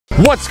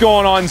What's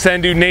going on,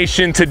 Zen Dude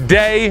Nation?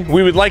 Today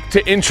we would like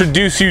to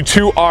introduce you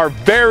to our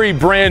very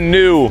brand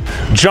new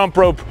jump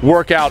rope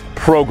workout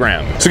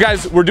program. So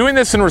guys, we're doing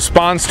this in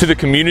response to the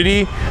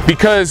community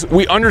because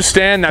we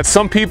understand that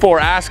some people are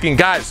asking,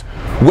 guys,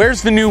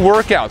 where's the new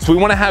workouts? We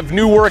want to have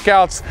new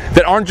workouts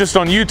that aren't just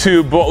on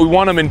YouTube, but we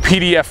want them in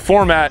PDF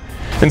format.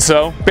 And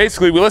so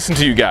basically we listened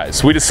to you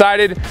guys. We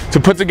decided to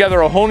put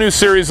together a whole new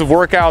series of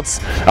workouts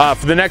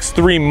for the next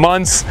 3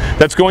 months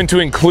that's going to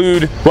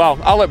include, well,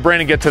 I'll let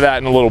Brandon get to that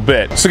in a little bit.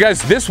 So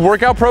guys, this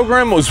workout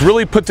program was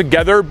really put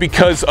together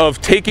because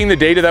of taking the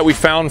data that we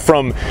found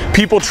from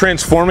people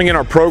transforming in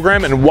our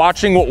program and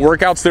watching what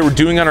workouts they were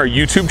doing on our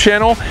YouTube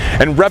channel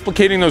and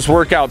replicating those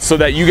workouts so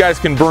that you guys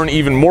can burn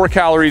even more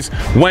calories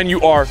when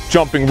you are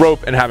jumping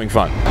rope and having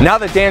fun. Now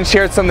that Dan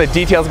shared some of the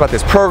details about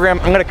this program,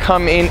 I'm going to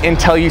come in and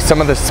tell you some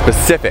of the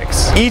specifics.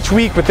 Each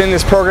week within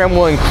this program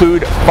will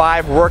include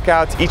 5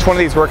 workouts. Each one of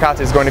these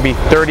workouts is going to be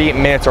 30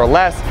 minutes or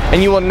less,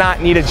 and you will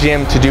not need a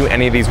gym to do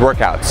any of these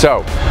workouts.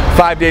 So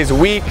 5 days a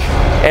week,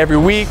 every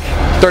week,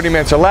 30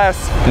 minutes or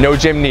less, no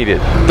gym needed.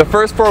 The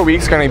first 4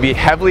 weeks are going to be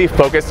heavily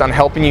focused on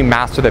helping you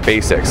master the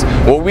basics.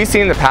 What we've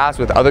seen in the past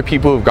with other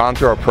people who've gone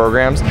through our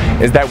programs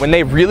is that when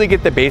they really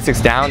get the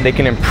basics down, they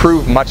can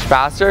improve much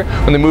faster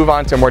when they move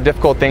on to more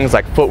difficult things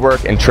like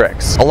footwork and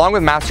tricks. Along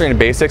with mastering the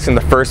basics in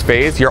the first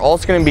phase, you're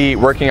also going to be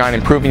working on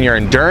improving your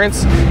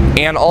endurance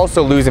and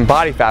also losing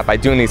body fat by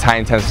doing these high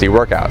intensity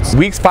workouts.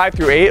 Weeks 5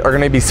 through 8 are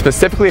going to be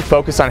specifically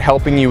focused on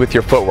helping you with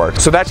your footwork.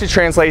 So that should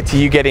translate to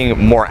you getting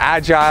more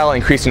agile,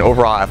 increasing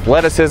overall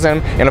athleticism,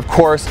 and of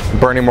course,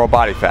 burning more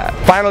body fat.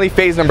 Finally,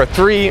 phase number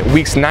 3,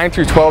 weeks 9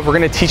 through 12, we're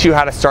going to teach you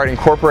how to start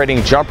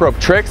incorporating jump rope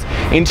tricks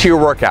into your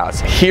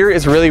workouts. Here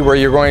is really where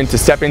you're going to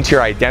step into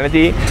your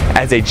identity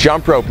as a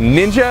jump rope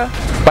ninja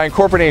by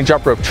incorporating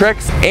jump rope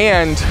tricks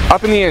and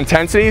upping the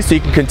intensity so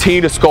you can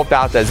continue to sculpt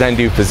out that Zen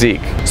Dude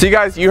physique. So you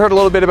guys, you heard a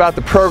little bit about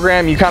the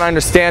program. You kind of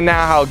understand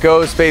now how it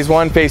goes, phase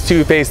 1, phase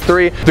 2, phase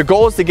 3. The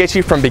goal is to get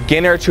you from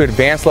beginner to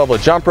advanced level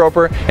jump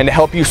roper and to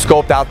help you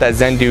sculpt out that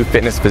Zen Dude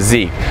fitness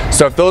physique.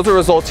 So if those are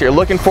results you're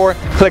looking for,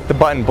 click the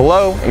button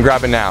below and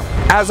grab it now.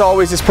 As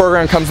always, this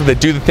program comes with a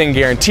do the thing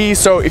guarantee.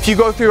 So if you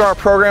go through our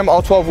program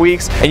all 12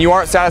 weeks and you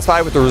aren't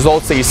satisfied with the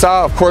results that you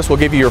saw, of course, we'll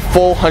give you your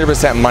full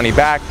 100% money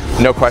back,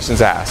 no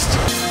questions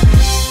asked.